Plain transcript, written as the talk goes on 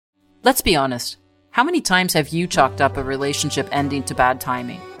Let's be honest. How many times have you chalked up a relationship ending to bad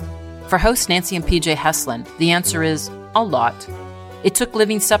timing? For hosts Nancy and PJ Heslin, the answer is a lot. It took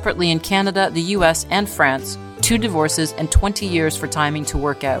living separately in Canada, the US, and France, 2 divorces, and 20 years for timing to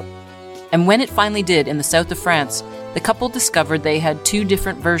work out. And when it finally did in the south of France, the couple discovered they had 2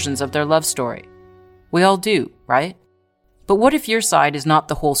 different versions of their love story. We all do, right? But what if your side is not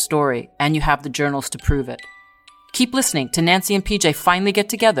the whole story and you have the journals to prove it? Keep listening to Nancy and PJ Finally Get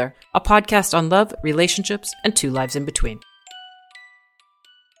Together, a podcast on love, relationships, and 2 lives in between.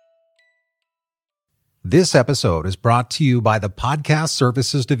 This episode is brought to you by the Podcast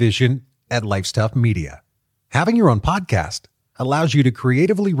Services Division at Lifestuff Media. Having your own podcast allows you to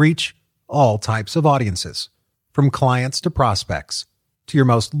creatively reach all types of audiences, from clients to prospects, to your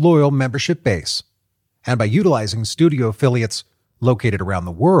most loyal membership base. And by utilizing studio affiliates located around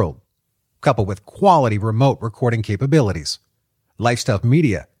the world, coupled with quality remote recording capabilities, Lifestuff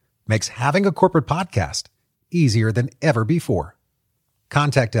Media makes having a corporate podcast easier than ever before.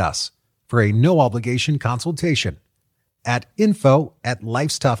 Contact us for a no-obligation consultation at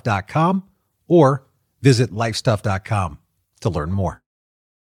info@lifestuff.com or visit lifestuff.com to learn more.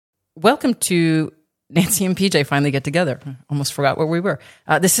 Welcome to Nancy and PJ Finally Get Together. Almost forgot where we were.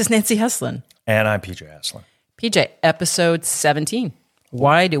 This is Nancy Heslin. And I'm PJ Heslin. PJ, episode 17.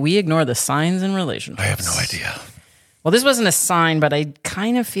 Why do we ignore the signs in relationships? I have no idea. Well, this wasn't a sign, but I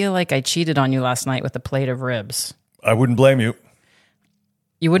kind of feel like I cheated on you last night with a plate of ribs. I wouldn't blame you.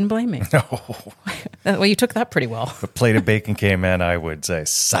 You wouldn't blame me? No. Well, you took that pretty well. If a plate of bacon came in, I would say,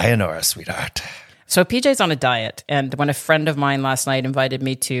 sayonara, sweetheart. So PJ's on a diet, and when a friend of mine last night invited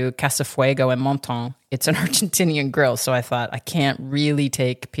me to Casa Fuego in Monton, it's an Argentinian grill, so I thought I can't really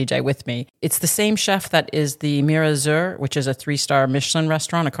take PJ with me. It's the same chef that is the Mirazur, which is a 3-star Michelin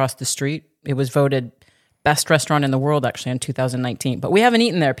restaurant across the street. It was voted best restaurant in the world, actually, in 2019. But we haven't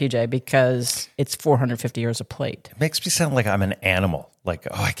eaten there, PJ, because it's €450 a plate. It makes me sound like I'm an animal. Like,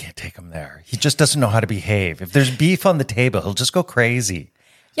 oh, I can't take him there. He just doesn't know how to behave. If there's beef on the table, he'll just go crazy.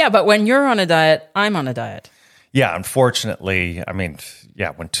 Yeah, but when you're on a diet, I'm on a diet. Yeah, unfortunately, I mean, yeah,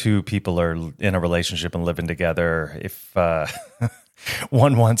 when 2 people are in a relationship and living together, if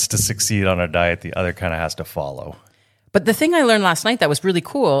one wants to succeed on a diet, the other kind of has to follow. But the thing I learned last night that was really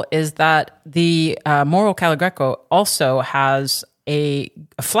cool is that the Moro Calagreco also has a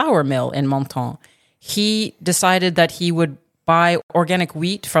flour mill in Monton. He decided that he would buy organic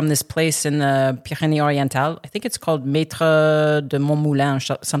wheat from this place in the Pyrénées-Orientales. I think it's called Maître de Montmoulin,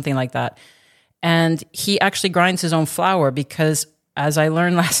 something like that. And he actually grinds his own flour because, as I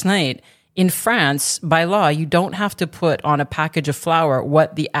learned last night, in France, by law, you don't have to put on a package of flour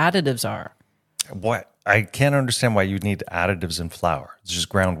what the additives are. What? I can't understand why you'd need additives in flour. It's just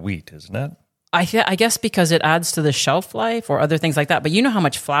ground wheat, isn't it? I guess because it adds to the shelf life or other things like that. But you know how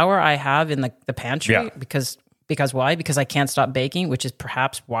much flour I have in the pantry? Yeah. Because why? Because I can't stop baking, which is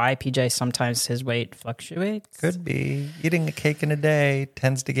perhaps why PJ sometimes his weight fluctuates. Could be. Eating a cake in a day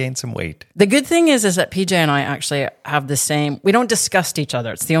tends to gain some weight. The good thing is that PJ and I actually have the same, we don't disgust each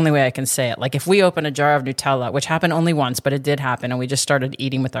other. It's the only way I can say it. Like if we open a jar of Nutella, which happened only once, but it did happen, and we just started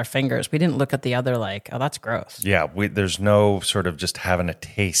eating with our fingers, we didn't look at the other like, oh, that's gross. Yeah, there's no sort of just having a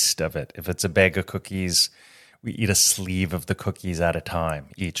taste of it. If it's a bag of cookies, we eat a sleeve of the cookies at a time,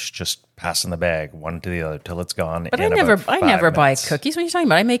 each just passing the bag one to the other till it's gone. But I never buy cookies. What are you talking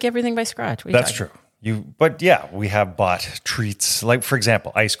about? I make everything by scratch. That's true. But yeah, we have bought treats like, for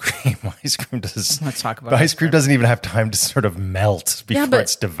example, ice cream. Let's talk about ice cream. Doesn't even have time to sort of melt before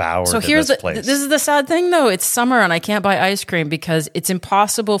it's devoured. So here's this is the sad thing, though. It's summer and I can't buy ice cream because it's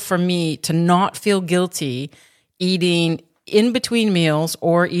impossible for me to not feel guilty eating in between meals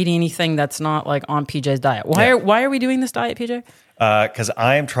or eating anything that's not like on PJ's diet. Why are we doing this diet, PJ? Because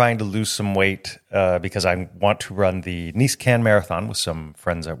I am trying to lose some weight because I want to run the Nice Cannes Marathon with some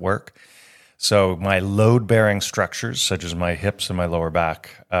friends at work. So my load-bearing structures, such as my hips and my lower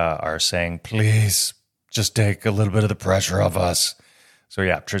back, are saying, please, just take a little bit of the pressure off us. So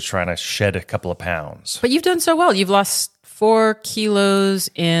yeah, just trying to shed a couple of pounds. But you've done so well. You've lost 4 kilos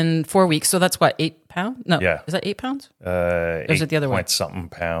in 4 weeks. So that's what, 8 pounds? No. Yeah. Is that 8 pounds? Or is it the other way? Something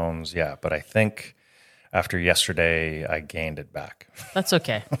pounds. Yeah. But I think after yesterday, I gained it back. That's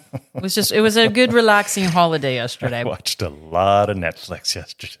okay. It was a good relaxing holiday yesterday. I watched a lot of Netflix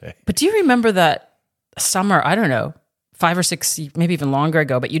yesterday. But do you remember that summer, I don't know, 5 or 6, maybe even longer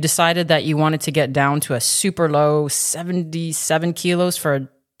ago, but you decided that you wanted to get down to a super low 77 kilos for a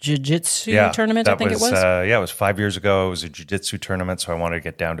jiu-jitsu tournament, I think it was? It was 5 years ago. It was a jiu-jitsu tournament, so I wanted to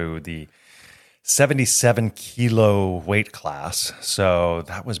get down to the 77 kilo weight class. So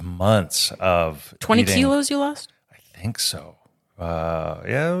that was months of 20 eating. kilos you lost? I think so.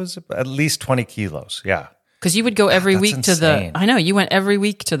 Yeah, it was at least 20 kilos. Yeah. Because you would go every week insane. I know, you went every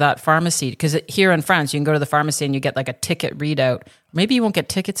week to that pharmacy. Because here in France, you can go to the pharmacy and you get like a ticket readout. Maybe you won't get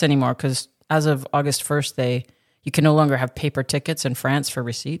tickets anymore because as of August 1st, you can no longer have paper tickets in France for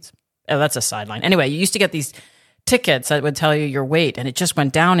receipts. Oh, that's a sideline. Anyway, you used to get these tickets that would tell you your weight, and it just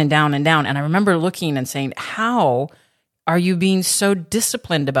went down and down and down. And I remember looking and saying, how are you being so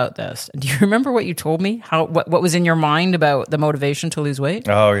disciplined about this? Do you remember what you told me? What was in your mind about the motivation to lose weight?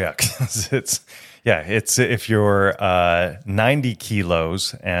 Oh, yeah. It's if you're 90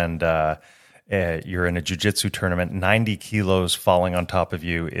 kilos and you're in a jiu-jitsu tournament, 90 kilos falling on top of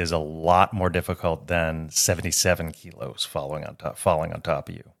you is a lot more difficult than 77 kilos falling on top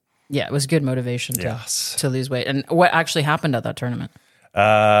of you. Yeah, it was good motivation to lose weight. And what actually happened at that tournament?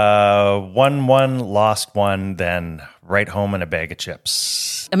 Won one, lost one, then right home in a bag of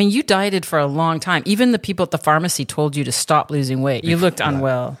chips. I mean, you dieted for a long time. Even the people at the pharmacy told you to stop losing weight. You looked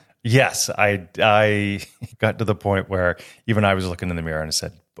unwell. Yes, I got to the point where even I was looking in the mirror and I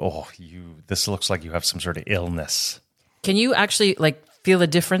said, "Oh, this looks like you have some sort of illness." Can you actually feel a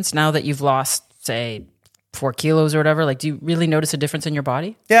difference now that you've lost, say, 4 kilos or whatever? Like, do you really notice a difference in your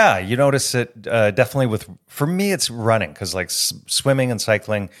body? Yeah, you notice it definitely for me, it's running because swimming and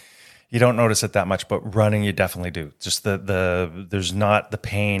cycling, you don't notice it that much, but running, you definitely do. Just there's not the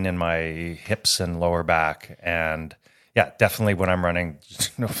pain in my hips and lower back. And yeah, definitely when I'm running,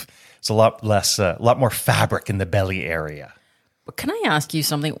 it's a lot less, a lot more fabric in the belly area. But can I ask you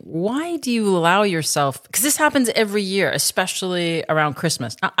something? Why do you allow yourself, because this happens every year, especially around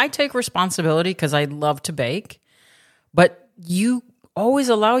Christmas. Now, I take responsibility because I love to bake, but you always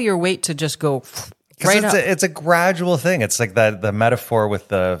allow your weight to just go right up. It's a gradual thing. It's like the metaphor with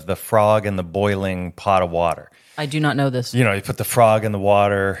the frog in the boiling pot of water. I do not know this. You put the frog in the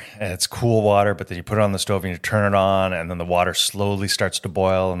water and it's cool water, but then you put it on the stove and you turn it on and then the water slowly starts to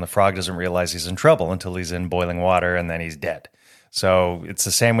boil and the frog doesn't realize he's in trouble until he's in boiling water and then he's dead. So it's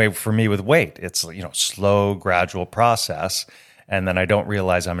the same way for me with weight. It's, slow, gradual process. And then I don't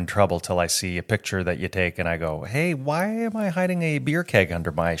realize I'm in trouble till I see a picture that you take and I go, hey, why am I hiding a beer keg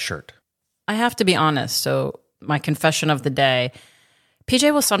under my shirt? I have to be honest. So my confession of the day,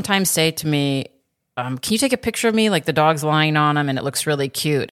 PJ will sometimes say to me, can you take a picture of me? Like the dog's lying on him and it looks really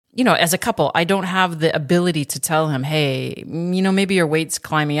cute. As a couple, I don't have the ability to tell him, hey, maybe your weight's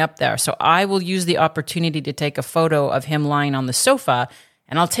climbing up there. So I will use the opportunity to take a photo of him lying on the sofa,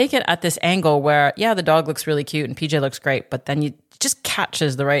 and I'll take it at this angle where, yeah, the dog looks really cute and PJ looks great, but then you just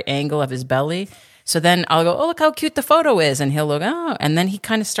catches the right angle of his belly. So then I'll go, oh, look how cute the photo is. And he'll look, oh, and then he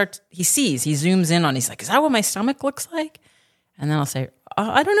kind of he zooms in on, he's like, is that what my stomach looks like? And then I'll say,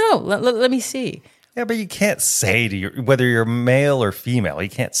 I don't know, let me see. Yeah, but you can't say to whether you're male or female, you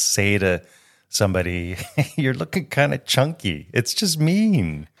can't say to somebody, you're looking kind of chunky. It's just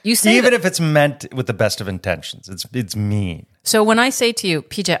mean. You say even if it's meant with the best of intentions, it's mean. So when I say to you,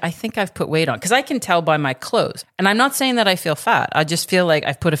 PJ, I think I've put weight on, because I can tell by my clothes. And I'm not saying that I feel fat. I just feel like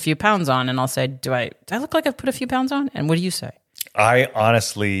I've put a few pounds on, and I'll say, do I look like I've put a few pounds on? And what do you say? I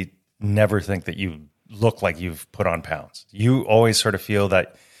honestly never think that you look like you've put on pounds. You always sort of feel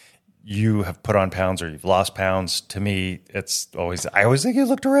that you have put on pounds or you've lost pounds. To me, I always think you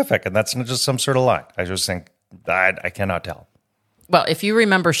look terrific. And that's not just some sort of lie. I just think I cannot tell. Well, if you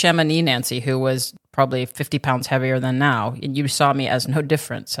remember Chamonix Nancy, who was probably 50 pounds heavier than now, you saw me as no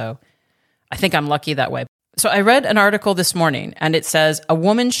different. So I think I'm lucky that way. So I read an article this morning and it says a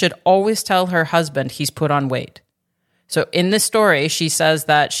woman should always tell her husband he's put on weight. So in this story, she says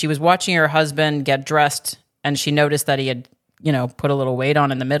that she was watching her husband get dressed and she noticed that he had put a little weight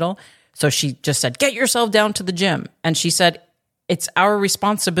on in the middle. So she just said, get yourself down to the gym. And she said, it's our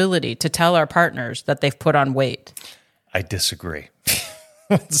responsibility to tell our partners that they've put on weight. I disagree.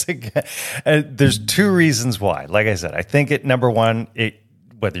 Once again, there's two reasons why. Like I said, I think number one,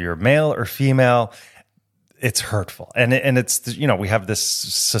 whether you're male or female, it's hurtful. And it's, we have this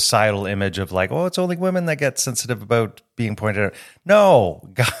societal image of like, oh, it's only women that get sensitive about being pointed out. No,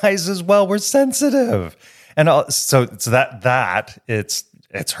 guys as well, we're sensitive. And so it's that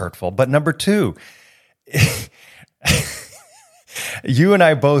it's hurtful. But number two, you and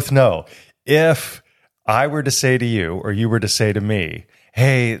I both know if I were to say to you or you were to say to me,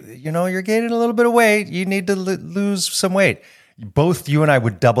 hey, you're gaining a little bit of weight. You need to lose some weight. Both you and I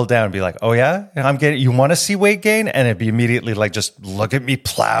would double down and be like, oh yeah, you want to see weight gain? And it'd be immediately like, just look at me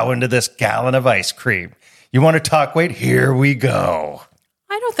plow into this gallon of ice cream. You want to talk weight? Here we go.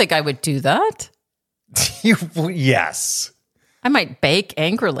 I don't think I would do that. Yes. I might bake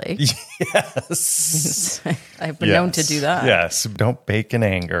angrily. Yes. I've been known to do that. Yes. Don't bake in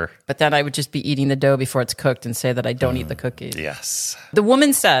anger. But then I would just be eating the dough before it's cooked and say that I don't eat the cookies. Yes. The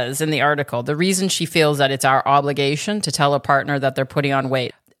woman says in the article, the reason she feels that it's our obligation to tell a partner that they're putting on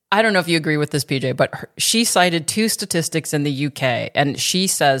weight. I don't know if you agree with this, PJ, but she cited 2 statistics in the UK, and she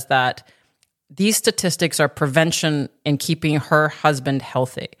says that these statistics are prevention in keeping her husband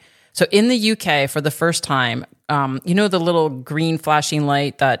healthy. So in the UK, for the first time, you know the little green flashing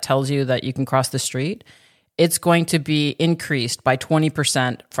light that tells you that you can cross the street? It's going to be increased by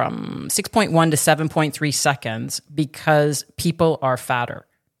 20% from 6.1 to 7.3 seconds because people are fatter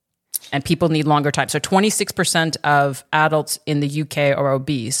and people need longer time. So 26% of adults in the UK are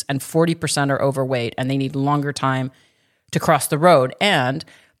obese and 40% are overweight, and they need longer time to cross the road. And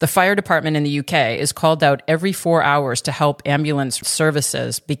the fire department in the UK is called out every 4 hours to help ambulance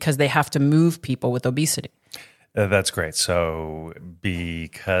services because they have to move people with obesity. That's great. So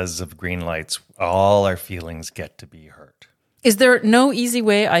because of green lights, all our feelings get to be hurt. Is there no easy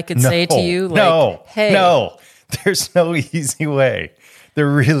way I could say to you, like, hey. No, there's no easy way. There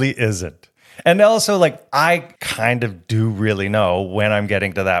really isn't. And also, like, I kind of do really know when I'm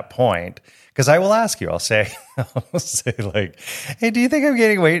getting to that point. Because I will ask you, I'll say like, hey, do you think I'm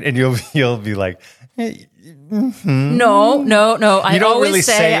gaining weight? And you'll be like, hey, no. You don't really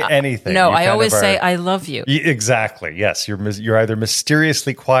say anything. No, I always say I love you. Exactly. Yes, you're either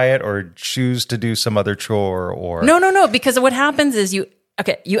mysteriously quiet or choose to do some other chore or no. Because what happens is you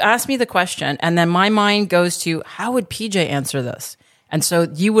ask me the question, and then my mind goes to how would PJ answer this. And so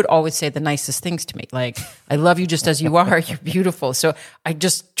you would always say the nicest things to me, like, I love you just as you are. You're beautiful. So I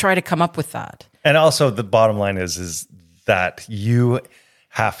just try to come up with that. And also the bottom line is that you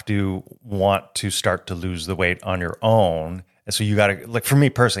have to want to start to lose the weight on your own. And so you got to, like, for me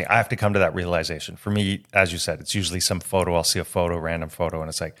personally, I have to come to that realization. For me, as you said, it's usually some photo. I'll see a photo, random photo, and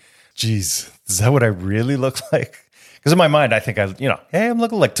it's like, geez, is that what I really look like? Because in my mind, I think hey, I'm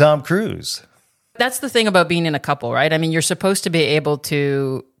looking like Tom Cruise. That's the thing about being in a couple, right? I mean, you're supposed to be able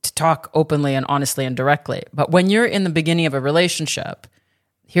to talk openly and honestly and directly. But when you're in the beginning of a relationship,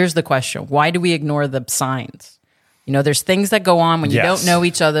 here's the question. Why do we ignore the signs? You know, there's things that go on when you don't know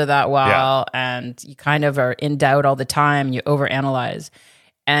each other that well, and you kind of are in doubt all the time. You overanalyze.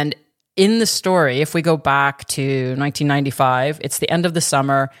 And in the story, if we go back to 1995, it's the end of the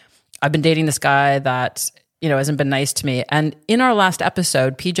summer. I've been dating this guy that hasn't been nice to me. And in our last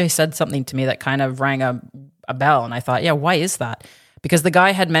episode, PJ said something to me that kind of rang a bell. And I thought, yeah, why is that? Because the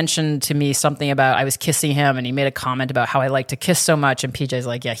guy had mentioned to me something about I was kissing him, and he made a comment about how I like to kiss so much. And PJ's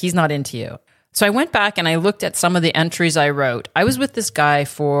like, yeah, he's not into you. So I went back and I looked at some of the entries I wrote. I was with this guy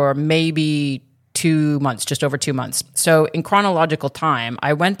for maybe 2 months, just over 2 months. So in chronological time,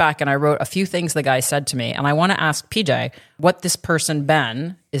 I went back and I wrote a few things the guy said to me. And I want to ask PJ what this person,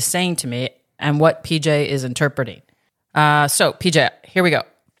 Ben, is saying to me and what PJ is interpreting. So PJ, here we go.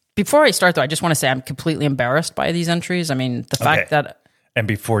 Before I start though, I just want to say I'm completely embarrassed by these entries. I mean, the fact that... And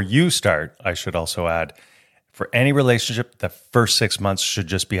before you start, I should also add, for any relationship, the first 6 months should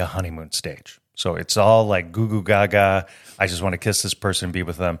just be a honeymoon stage. So it's all like goo goo gaga. I just want to kiss this person and be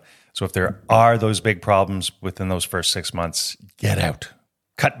with them. So if there are those big problems within those first 6 months, get out.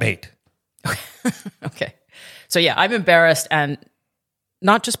 Cut bait. Okay. So yeah, I'm embarrassed, and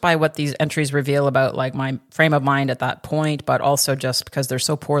not just by what these entries reveal about like my frame of mind at that point, but also just because they're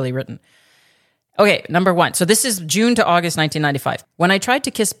so poorly written. Okay, number 1. So this is June to August 1995. When I tried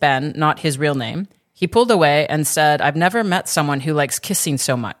to kiss Ben, not his real name, he pulled away and said, I've never met someone who likes kissing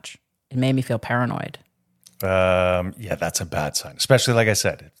so much. It made me feel paranoid. Yeah, that's a bad sign. Especially, like I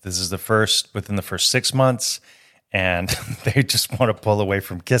said, if this is within the first 6 months and they just want to pull away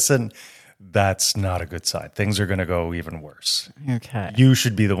from kissing, that's not a good sign. Things are going to go even worse. Okay. You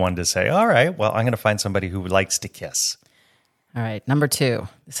should be the one to say, all right, well, I'm going to find somebody who likes to kiss. All right. Number 2.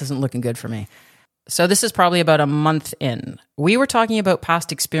 This isn't looking good for me. So this is probably about a month in. We were talking about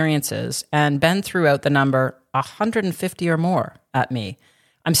past experiences, and Ben threw out the number 150 or more at me.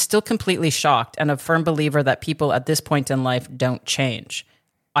 I'm still completely shocked and a firm believer that people at this point in life don't change.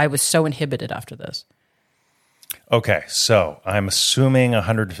 I was so inhibited after this. Okay, so I'm assuming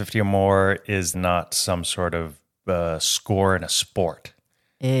 150 or more is not some sort of score in a sport.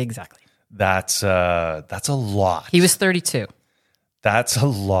 Exactly. That's a lot. He was 32. That's a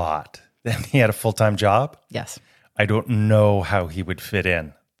lot. And he had a full-time job? Yes. I don't know how he would fit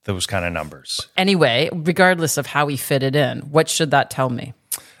in those kind of numbers. Anyway, regardless of how he fitted in, what should that tell me?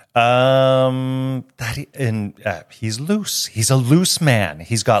 He's loose. He's a loose man.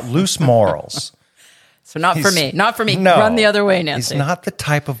 He's got loose morals. So not for me. Not for me. No, Run the other way, Nancy. He's not the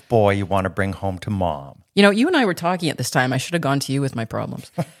type of boy you want to bring home to mom. You know, you and I were talking at this time. I should have gone to you with my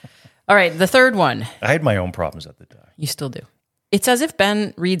problems. All right, the third one. I had my own problems at the time. You still do. It's as if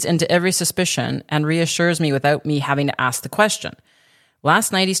Ben reads into every suspicion and reassures me without me having to ask the question.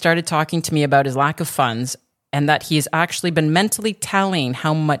 Last night, he started talking to me about his lack of funds and that he has actually been mentally tallying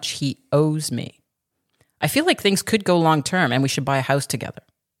how much he owes me. I feel like things could go long term and we should buy a house together.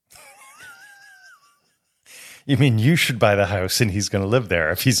 You mean you should buy the house and he's going to live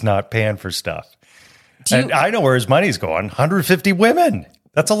there if he's not paying for stuff? And I know where his money's going. 150 women.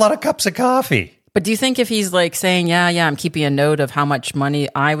 That's a lot of cups of coffee. But do you think if he's like saying, yeah, I'm keeping a note of how much money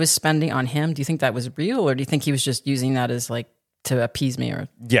I was spending on him, do you think that was real? Or do you think he was just using that as like to appease me? Or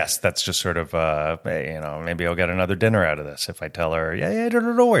yes, that's just sort of, maybe I'll get another dinner out of this if I tell her,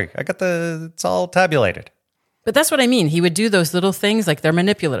 don't worry. It's all tabulated. But that's what I mean. He would do those little things like they're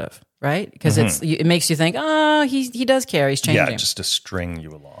manipulative, right? Because it makes you think, he does care. He's changing. Yeah, just to string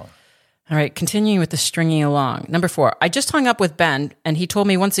you along. All right, continuing with the stringing along. Number 4, I just hung up with Ben, and he told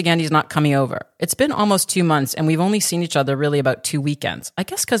me once again he's not coming over. It's been almost 2 months, and we've only seen each other really about 2 weekends. I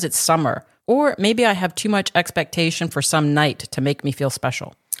guess because it's summer. Or maybe I have too much expectation for some night to make me feel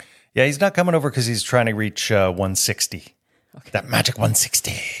special. Yeah, he's not coming over because he's trying to reach 160. Okay. That magic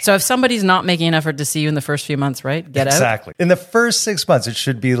 160. So if somebody's not making an effort to see you in the first few months, right? Get out. Exactly. In the first 6 months, it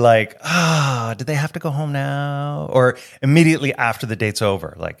should be like, did they have to go home now? Or immediately after the date's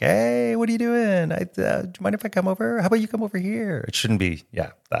over, like, hey, what are you doing? Do you mind if I come over? How about you come over here? It shouldn't be,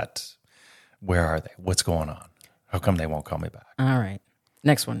 where are they? What's going on? How come they won't call me back? All right.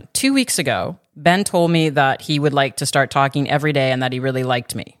 Next one. 2 weeks ago, Ben told me that he would like to start talking every day and that he really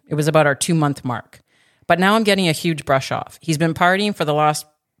liked me. It was about our 2-month mark. But now I'm getting a huge brush off. He's been partying for the last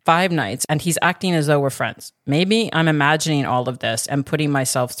 5 nights and he's acting as though we're friends. Maybe I'm imagining all of this and putting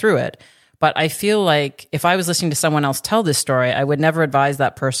myself through it. But I feel like if I was listening to someone else tell this story, I would never advise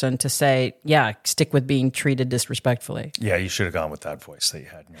that person to say, stick with being treated disrespectfully. Yeah, you should have gone with that voice that you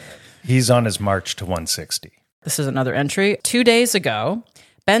had in your head. He's on his march to 160. This is another entry. 2 days ago,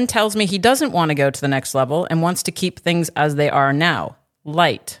 Ben tells me he doesn't want to go to the next level and wants to keep things as they are now.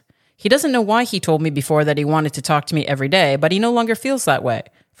 Light. He doesn't know why he told me before that he wanted to talk to me every day, but he no longer feels that way.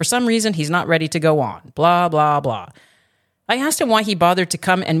 For some reason, he's not ready to go on. Blah, blah, blah. I asked him why he bothered to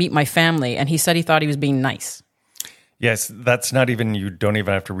come and meet my family, and he said he thought he was being nice. Yes, that's not even, you don't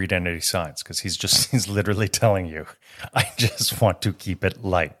even have to read any signs because he's literally telling you, I just want to keep it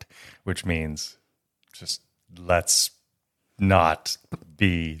light, which means just let's not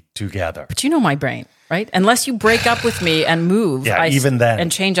be together. But you know my brain, right? Unless you break up with me and move, even then,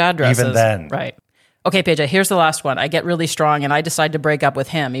 and change addresses. Even then. Right. Okay, PJ, here's the last one. I get really strong and I decide to break up with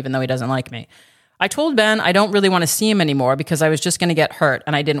him even though he doesn't like me. I told Ben I don't really want to see him anymore because I was just going to get hurt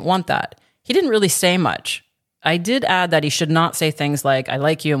and I didn't want that. He didn't really say much. I did add that he should not say things like, I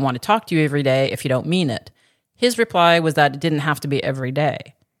like you and want to talk to you every day if you don't mean it. His reply was that it didn't have to be every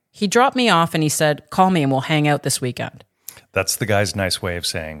day. He dropped me off and he said, call me and we'll hang out this weekend. That's the guy's nice way of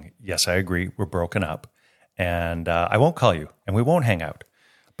saying, yes, I agree, we're broken up, and I won't call you, and we won't hang out.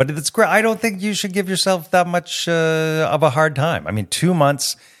 But it's great. I don't think you should give yourself that much of a hard time. I mean, 2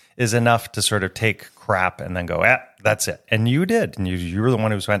 months is enough to sort of take crap and then go, that's it. And you did. And you were the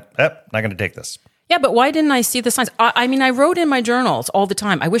one who went, not going to take this. Yeah, but why didn't I see the signs? I mean, I wrote in my journals all the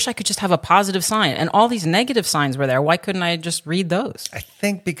time. I wish I could just have a positive sign. And all these negative signs were there. Why couldn't I just read those? I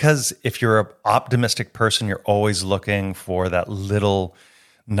think because if you're an optimistic person, you're always looking for that little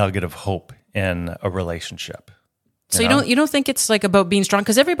nugget of hope in a relationship. So you don't think it's like about being strong?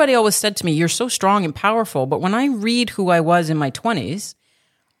 Because everybody always said to me, you're so strong and powerful. But when I read who I was in my 20s,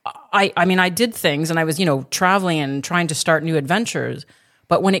 I mean, I did things and I was, traveling and trying to start new adventures.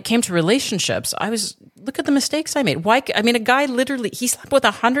 But when it came to relationships, look at the mistakes I made. Why? I mean, a guy literally, he slept with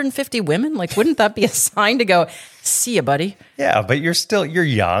 150 women. Like, wouldn't that be a sign to go, see ya, buddy? Yeah, but you're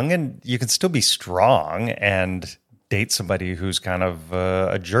young and you can still be strong and date somebody who's kind of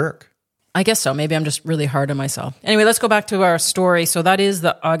a jerk. I guess so. Maybe I'm just really hard on myself. Anyway, let's go back to our story. So that is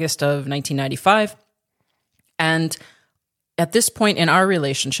the August of 1995. And at this point in our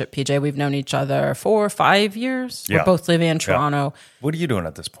relationship, PJ, we've known each other for 5 years. Yeah. We're both living in Toronto. Yeah. What are you doing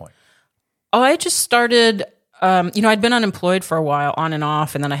at this point? Oh, I just started, I'd been unemployed for a while, on and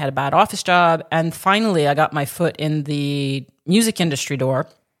off, and then I had a bad office job. And finally, I got my foot in the music industry door.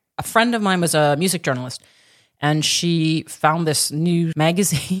 A friend of mine was a music journalist, and she found this new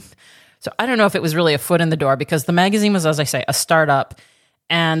magazine. So I don't know if it was really a foot in the door because the magazine was, as I say, a startup.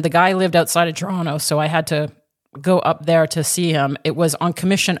 And the guy lived outside of Toronto, so I had to go up there to see him. It was on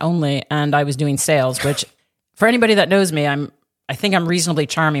commission only, and I was doing sales, which for anybody that knows me, I think I'm reasonably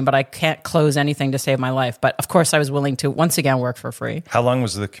charming, but I can't close anything to save my life. But of course, I was willing to once again work for free. How long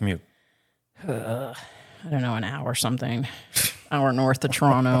was the commute? I don't know, an hour or something, hour north of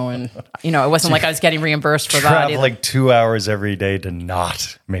Toronto. And, you know, it wasn't like I was getting reimbursed for that. Traveling 2 hours every day to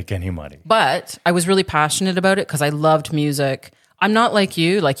not make any money. But I was really passionate about it because I loved music. I'm not like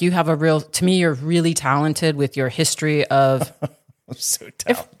you. Like, you have to me, you're really talented with your history of... I'm so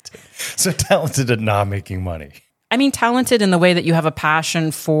talented. So talented at not making money. I mean, talented in the way that you have a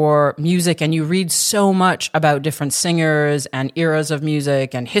passion for music and you read so much about different singers and eras of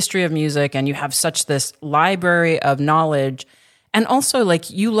music and history of music, and you have such this library of knowledge. And also, like,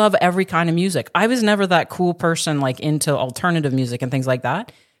 you love every kind of music. I was never that cool person, like, into alternative music and things like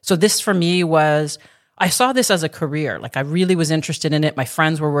that. So this for me was, I saw this as a career. Like, I really was interested in it. My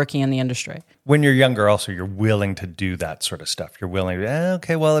friends were working in the industry. When you're younger, also, you're willing to do that sort of stuff. You're willing to,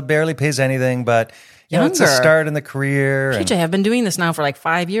 okay, well, it barely pays anything, but you know, it's a start in the career. PJ, I've been doing this now for like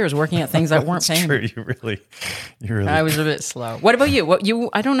 5 years, working at things that weren't paying. True, you really. I was a bit slow. What about you?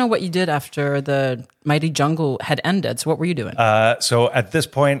 I don't know what you did after the Mighty Jungle had ended. So what were you doing? So at this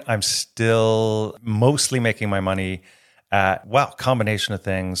point, I'm still mostly making my money at, combination of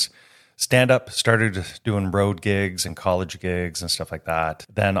things. Stand up, started doing road gigs and college gigs and stuff like that.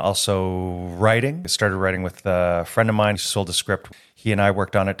 Then also writing. I started writing with a friend of mine who sold a script. He and I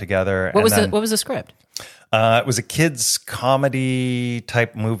worked on it together. What was the script? It was a kid's comedy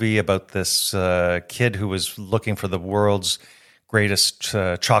type movie about this kid who was looking for the world's greatest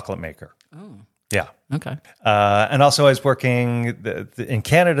chocolate maker. Oh. Yeah. Okay. And also I was working, in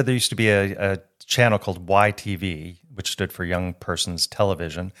Canada, there used to be a channel called YTV, which stood for Young Person's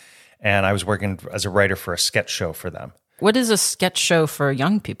Television. And I was working as a writer for a sketch show for them. What is a sketch show for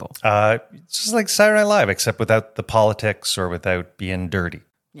young people? It's just like Saturday Night Live, except without the politics or without being dirty.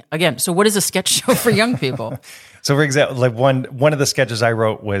 Yeah. Again, so what is a sketch show for young people? So, for example, like one of the sketches I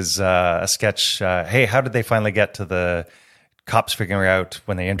wrote was a sketch. Hey, how did they finally get to the cops figuring out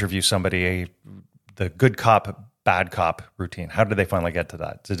when they interview somebody the good cop, bad cop routine? How did they finally get to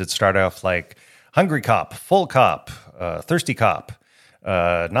that? Did it start off like hungry cop, full cop, thirsty cop?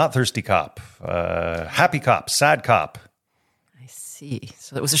 Not thirsty cop, happy cop, sad cop. I see.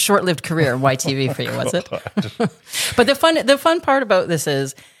 So it was a short-lived career in YTV for you, was it? But the fun part about this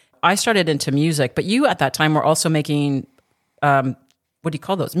is I started into music, but you at that time were also making, what do you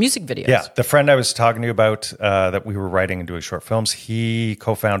call those? Music videos. Yeah. The friend I was talking to you about that we were writing and doing short films, he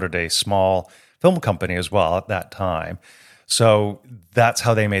co-founded a small film company as well at that time. So that's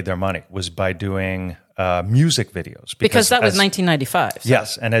how they made their money, was by doing music videos. Because that was 1995. So.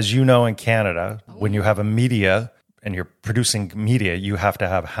 Yes. And as you know, in Canada, when you have a media and you're producing media, you have to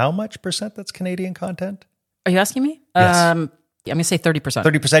have how much % that's Canadian content? Are you asking me? Yes. I'm going to say 30%.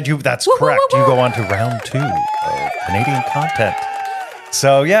 30%, that's correct. You go on to round 2 of Canadian content.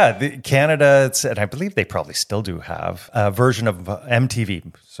 So yeah, Canada, and I believe they probably still do have a version of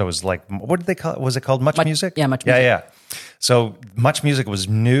MTV. So it was like, what did they call it? Was it called Much Music? Yeah, Much Music. Yeah. So Much Music was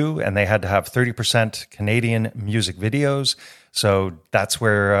new, and they had to have 30% Canadian music videos. So that's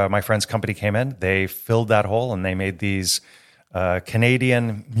where my friend's company came in. They filled that hole, and they made these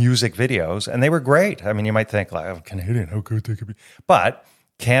Canadian music videos, and they were great. I mean, you might think, like, oh, Canadian, how good they could be. But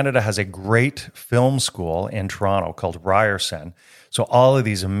Canada has a great film school in Toronto called Ryerson. So all of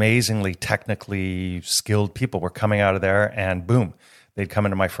these amazingly technically skilled people were coming out of there, and boom, they'd come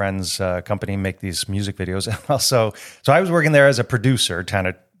into my friend's company and make these music videos. And also, so I was working there as a producer,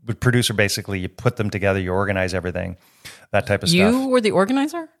 basically, you put them together, you organize everything, that type of stuff. You were the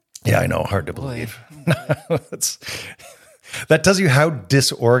organizer? Yeah, I know, hard to believe. That tells you how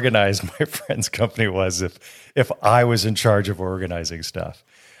disorganized my friend's company was if I was in charge of organizing stuff.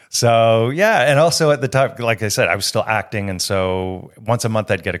 So yeah, and also at the time, like I said, I was still acting, and so once a month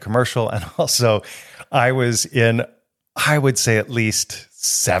I'd get a commercial, and also I was in, I would say, at least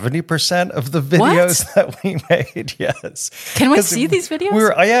 70% of the videos that we made. Yes. Can we see these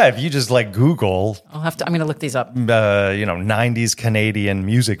videos? If you just like Google, I'm going to look these up. 90s Canadian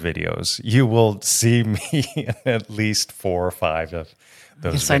music videos, you will see me in at least 4 or 5 of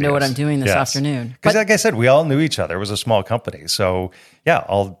those. Yes, videos. I know what I'm doing this afternoon. Because like I said, we all knew each other. It was a small company. So yeah,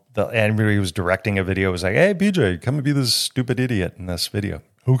 anybody who was directing a video was like, hey, BJ, come and be this stupid idiot in this video.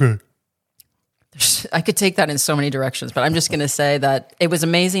 Okay. I could take that in so many directions, but I'm just going to say that it was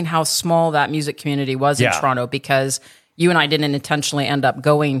amazing how small that music community was in Toronto, because you and I didn't intentionally end up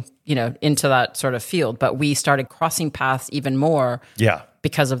going, into that sort of field, but we started crossing paths even more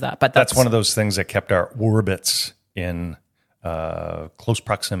because of that. But that's one of those things that kept our orbits in close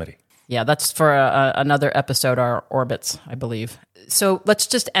proximity. Yeah, that's for another episode, our orbits, I believe. So let's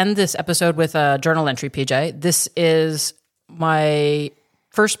just end this episode with a journal entry, PJ. This is my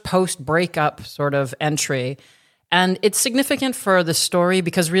first post-breakup sort of entry. And it's significant for the story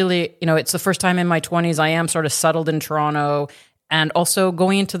because really, it's the first time in my 20s I am sort of settled in Toronto and also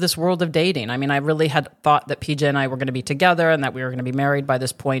going into this world of dating. I mean, I really had thought that PJ and I were going to be together and that we were going to be married by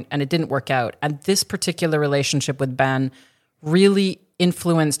this point, and it didn't work out. And this particular relationship with Ben really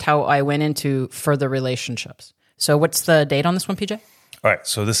influenced how I went into further relationships. So what's the date on this one, PJ? All right,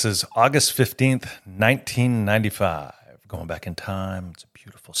 so this is August 15th, 1995. Going back in time, it's a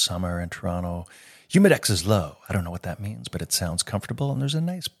beautiful summer in Toronto. Humidex is low. I don't know what that means, but it sounds comfortable, and there's a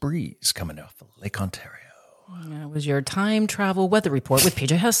nice breeze coming off of Lake Ontario. That was your time travel weather report with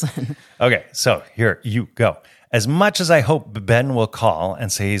PJ Heslin. Okay, so here you go. As much as I hope Ben will call and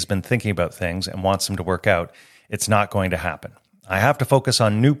say he's been thinking about things and wants them to work out, it's not going to happen. I have to focus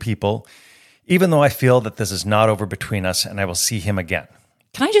on new people, even though I feel that this is not over between us and I will see him again.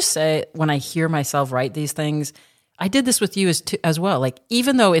 Can I just say, when I hear myself write these things, I did this with you as well. Like,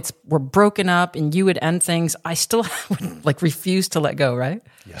 even though we're broken up and you would end things, I still would refuse to let go, right?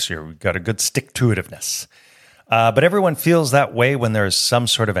 Yes, you've got a good stick-to-itiveness. But everyone feels that way when there's some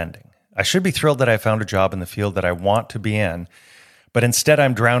sort of ending. I should be thrilled that I found a job in the field that I want to be in, but instead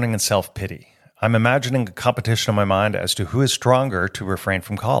I'm drowning in self-pity. I'm imagining a competition in my mind as to who is stronger to refrain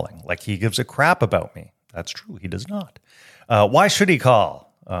from calling. Like he gives a crap about me. That's true, he does not. Why should he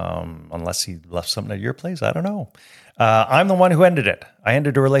call? Unless he left something at your place, I don't know. I'm the one who ended it. I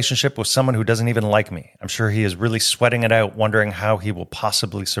ended a relationship with someone who doesn't even like me. I'm sure he is really sweating it out, wondering how he will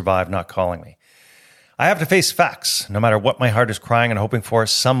possibly survive not calling me. I have to face facts. No matter what my heart is crying and hoping for,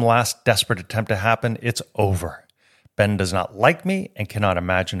 some last desperate attempt to happen, it's over. Ben does not like me and cannot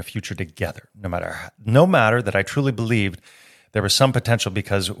imagine a future together. No matter that I truly believed there was some potential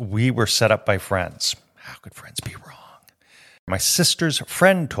because we were set up by friends. How could friends be wrong? My sister's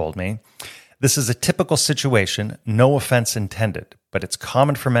friend told me, this is a typical situation, no offense intended, but it's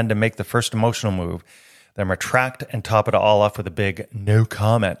common for men to make the first emotional move, then retract and top it all off with a big no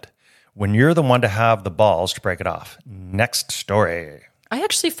comment, when you're the one to have the balls to break it off. Next story. I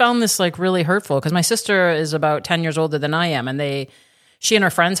actually found this really hurtful because my sister is about 10 years older than I am, and she and her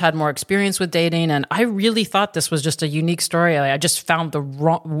friends had more experience with dating, and I really thought this was just a unique story. I just found the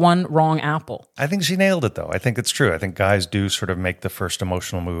wrong apple. I think she nailed it, though. I think it's true. I think guys do sort of make the first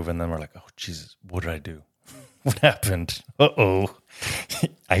emotional move, and then we're like, oh, Jesus, what did I do? What happened? Uh-oh.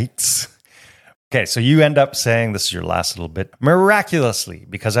 Yikes. Okay, so you end up saying, this is your last little bit, miraculously,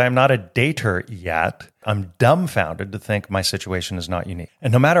 because I am not a dater yet, I'm dumbfounded to think my situation is not unique.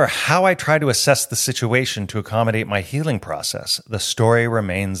 And no matter how I try to assess the situation to accommodate my healing process, the story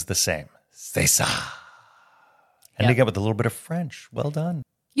remains the same. C'est ça. Ending up with a little bit of French. Well done.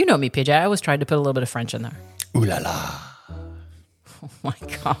 You know me, PJ. I always tried to put a little bit of French in there. Ooh la la. Oh my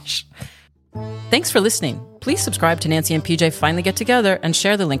gosh. Thanks for listening. Please subscribe to Nancy and PJ Finally Get Together and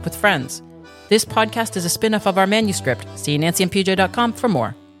share the link with friends. This podcast is a spin-off of our manuscript. See nancyandpj.com for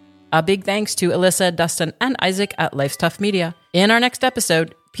more. A big thanks to Alyssa, Dustin, and Isaac at Life's Tough Media. In our next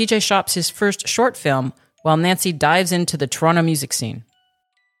episode, PJ shops his first short film while Nancy dives into the Toronto music scene.